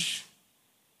judge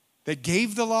that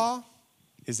gave the law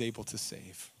is able to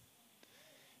save.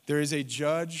 There is a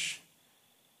judge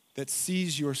that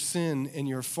sees your sin and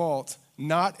your fault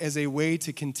not as a way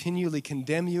to continually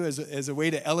condemn you, as a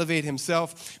way to elevate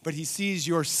himself, but he sees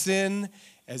your sin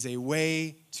as a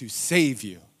way to save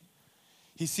you.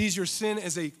 He sees your sin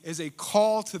as a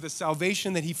call to the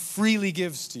salvation that he freely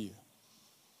gives to you.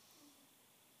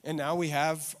 And now we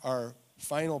have our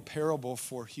final parable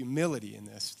for humility in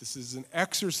this. This is an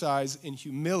exercise in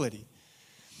humility.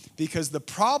 Because the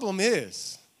problem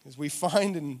is, as we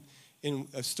find in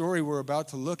a story we're about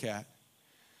to look at,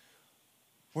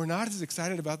 we're not as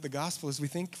excited about the gospel as we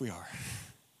think we are.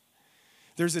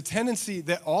 There's a tendency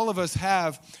that all of us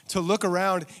have to look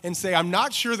around and say, I'm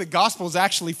not sure the gospel is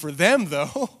actually for them,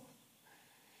 though.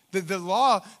 The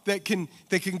law that can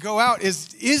go out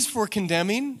is for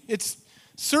condemning. It's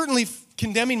certainly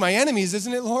condemning my enemies,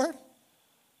 isn't it, Lord?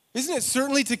 Isn't it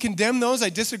certainly to condemn those I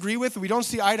disagree with, we don't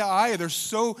see eye to eye, or they're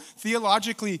so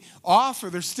theologically off, or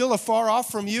they're still afar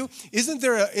off from you? Isn't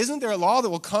there a law that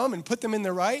will come and put them in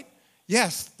the right?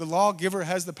 Yes, the lawgiver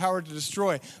has the power to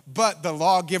destroy, but the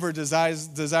lawgiver desires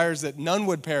that none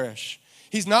would perish.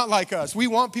 He's not like us. We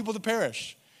want people to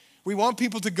perish. We want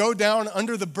people to go down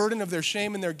under the burden of their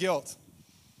shame and their guilt.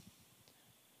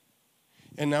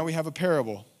 And now we have a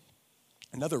parable.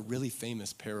 Another really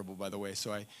famous parable, by the way,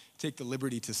 so I take the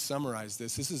liberty to summarize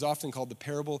this. This is often called the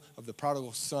parable of the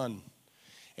prodigal son.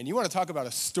 And you want to talk about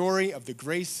a story of the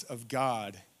grace of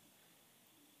God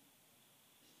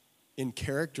in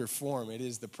character form, it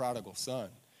is the prodigal son.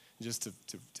 Just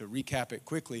to recap it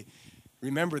quickly,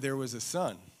 remember there was a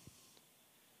son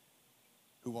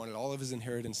who wanted all of his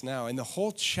inheritance now. And the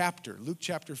whole chapter, Luke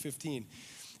chapter 15,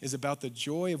 is about the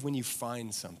joy of when you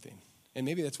find something. And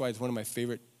maybe that's why it's one of my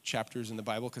favorite chapters in the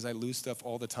Bible, because I lose stuff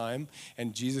all the time,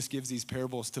 and Jesus gives these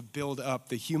parables to build up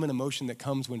the human emotion that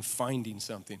comes when finding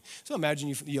something. So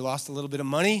imagine you lost a little bit of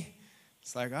money.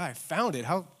 It's like, I found it.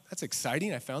 That's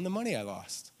exciting. I found the money I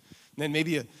lost. And then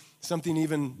maybe something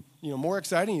even more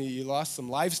exciting. You lost some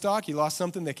livestock. You lost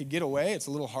something that could get away. It's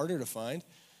a little harder to find.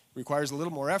 It requires a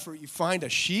little more effort. You find a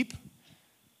sheep.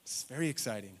 It's very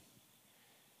exciting.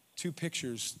 Two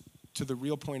pictures to the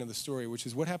real point of the story, which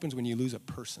is what happens when you lose a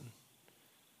person.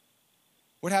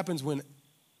 What happens when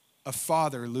a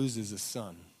father loses a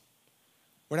son?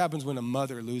 What happens when a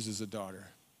mother loses a daughter?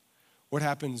 What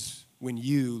happens when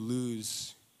you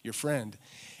lose your friend?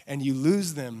 And you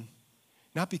lose them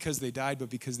not because they died, but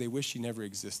because they wish you never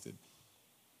existed.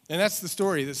 And that's the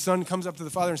story. The son comes up to the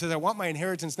father and says, I want my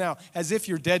inheritance now, as if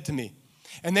you're dead to me.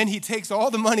 And then he takes all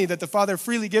the money that the father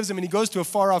freely gives him and he goes to a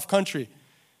far-off country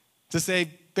to say,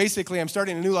 basically, I'm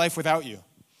starting a new life without you.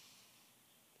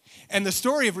 And the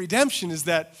story of redemption is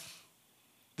that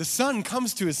the son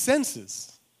comes to his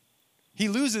senses. He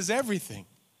loses everything.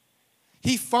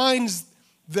 He finds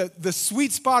the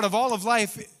sweet spot of all of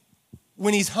life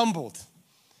when he's humbled.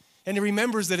 And he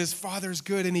remembers that his father's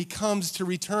good and he comes to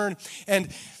return.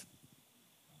 And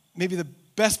maybe the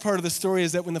best part of the story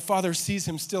is that when the father sees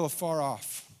him still afar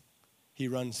off, he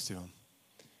runs to him.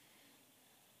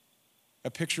 A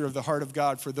picture of the heart of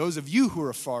God for those of you who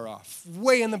are far off,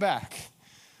 way in the back,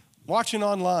 watching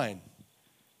online,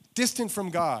 distant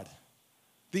from God,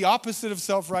 the opposite of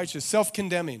self-righteous,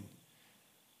 self-condemning.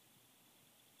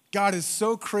 God is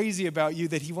so crazy about you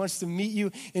that he wants to meet you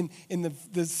in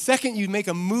the second you make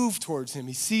a move towards him.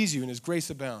 He sees you and his grace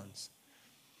abounds.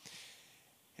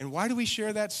 And why do we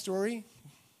share that story?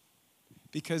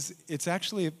 Because it's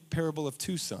actually a parable of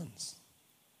two sons.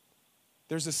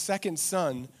 There's a second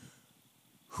son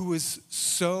who is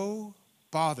so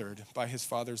bothered by his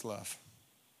father's love.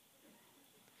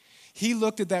 He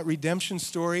looked at that redemption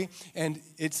story, and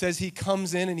it says he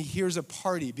comes in and he hears a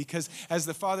party, because as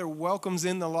the father welcomes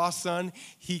in the lost son,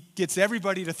 he gets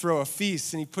everybody to throw a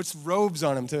feast, and he puts robes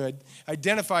on him to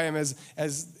identify him as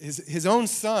his own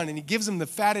son, and he gives him the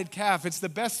fatted calf. It's the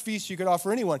best feast you could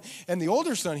offer anyone. And the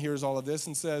older son hears all of this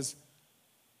and says,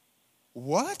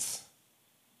 "What?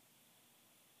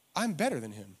 I'm better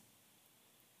than him."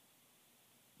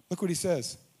 Look what he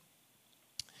says.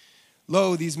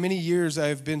 "Lo, these many years I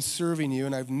have been serving you,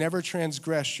 and I've never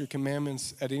transgressed your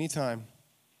commandments at any time.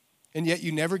 And yet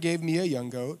you never gave me a young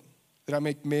goat that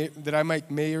I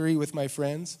might marry with my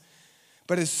friends.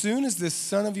 But as soon as this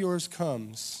son of yours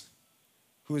comes,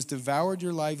 who has devoured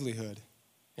your livelihood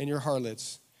and your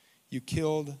harlots, you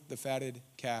killed the fatted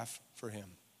calf for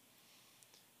him."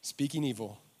 Speaking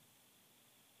evil,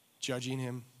 judging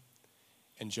him,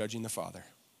 and judging the father.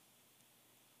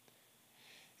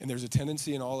 And there's a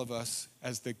tendency in all of us,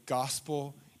 as the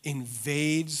gospel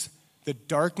invades the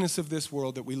darkness of this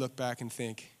world, that we look back and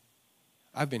think,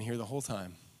 I've been here the whole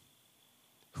time.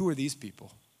 Who are these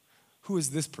people? Who is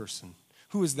this person?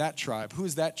 Who is that tribe? Who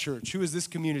is that church? Who is this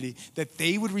community? That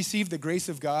they would receive the grace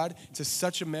of God to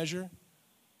such a measure,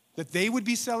 that they would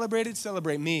be celebrated,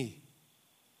 celebrate me.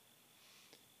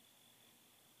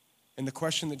 And the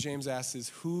question that James asks is,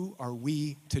 who are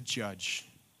we to judge?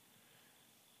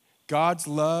 God's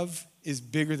love is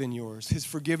bigger than yours. His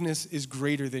forgiveness is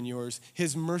greater than yours.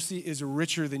 His mercy is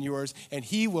richer than yours. And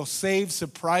he will save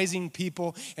surprising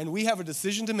people. And we have a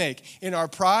decision to make. In our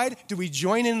pride, do we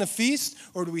join in the feast,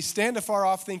 or do we stand afar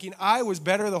off thinking, I was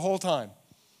better the whole time?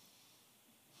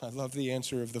 I love the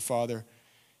answer of the Father.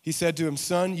 He said to him,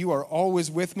 "Son, you are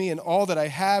always with me, and all that I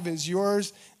have is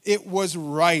yours. It was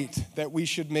right that we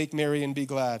should make merry and be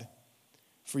glad.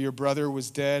 For your brother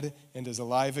was dead and is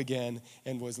alive again,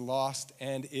 and was lost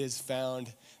and is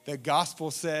found." The gospel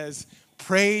says,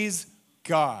 praise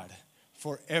God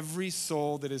for every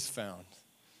soul that is found.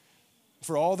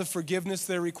 For all the forgiveness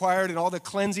they're required and all the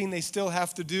cleansing they still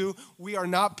have to do. We are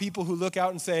not people who look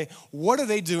out and say, what are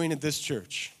they doing at this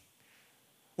church?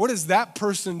 What is that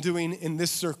person doing in this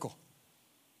circle?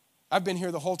 I've been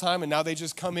here the whole time, and now they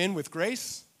just come in with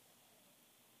grace.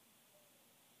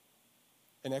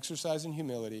 An exercise in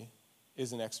humility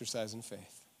is an exercise in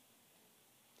faith.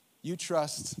 You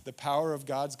trust the power of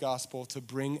God's gospel to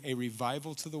bring a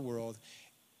revival to the world,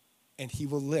 and he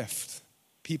will lift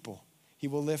people. He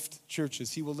will lift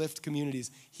churches. He will lift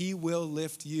communities. He will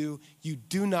lift you. You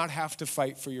do not have to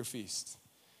fight for your feast.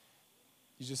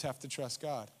 You just have to trust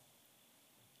God.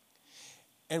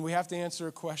 And we have to answer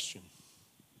a question.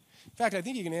 In fact, I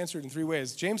think you can answer it in three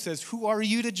ways. James says, who are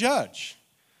you to judge?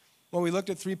 Well, we looked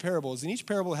at three parables, and each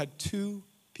parable had two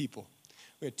people.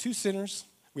 We had two sinners,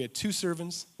 we had two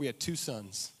servants, we had two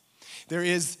sons. There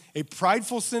is a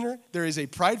prideful sinner, there is a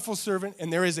prideful servant,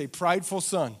 and there is a prideful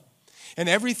son. And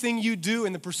everything you do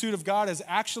in the pursuit of God is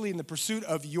actually in the pursuit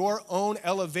of your own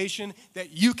elevation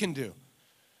that you can do.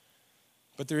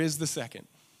 But there is the second.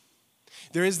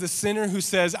 There is the sinner who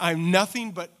says, I'm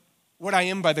nothing but what I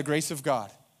am by the grace of God.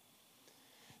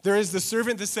 There is the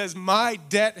servant that says, my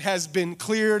debt has been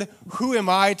cleared. Who am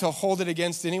I to hold it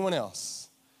against anyone else?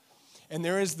 And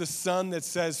there is the son that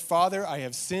says, Father, I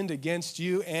have sinned against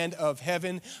you and of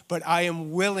heaven, but I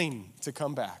am willing to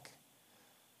come back.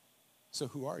 So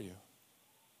who are you?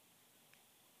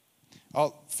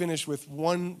 I'll finish with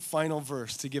one final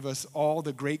verse to give us all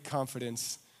the great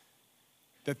confidence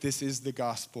that this is the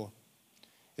gospel.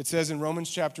 It says in Romans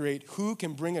chapter 8, who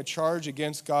can bring a charge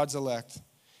against God's elect?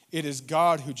 It is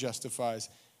God who justifies.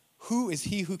 Who is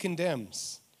he who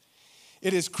condemns?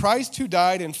 It is Christ who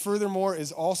died and furthermore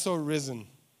is also risen,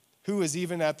 who is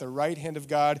even at the right hand of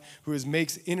God, who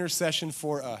makes intercession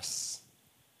for us.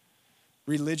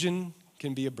 Religion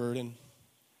can be a burden.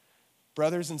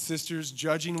 Brothers and sisters,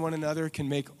 judging one another can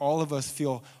make all of us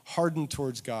feel hardened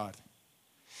towards God.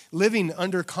 Living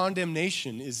under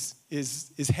condemnation is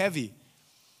heavy.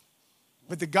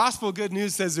 But the gospel of good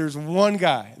news says there's one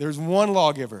guy, there's one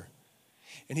lawgiver,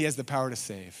 and he has the power to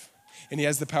save, and he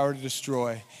has the power to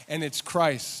destroy, and it's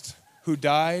Christ who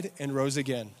died and rose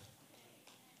again.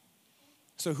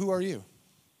 So who are you?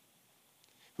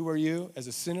 Who are you as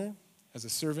a sinner, as a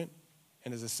servant,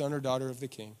 and as a son or daughter of the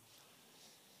King?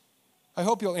 I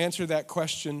hope you'll answer that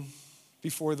question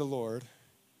before the Lord,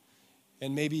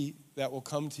 and maybe that will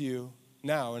come to you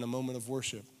now in a moment of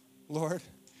worship. Lord,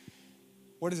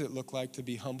 what does it look like to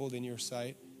be humbled in your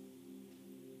sight?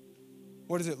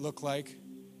 What does it look like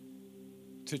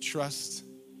to trust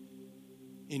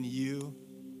in you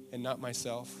and not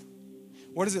myself?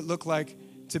 What does it look like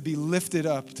to be lifted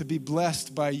up, to be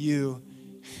blessed by you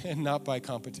and not by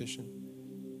competition?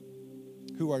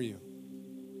 Who are you?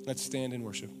 Let's stand and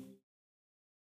worship.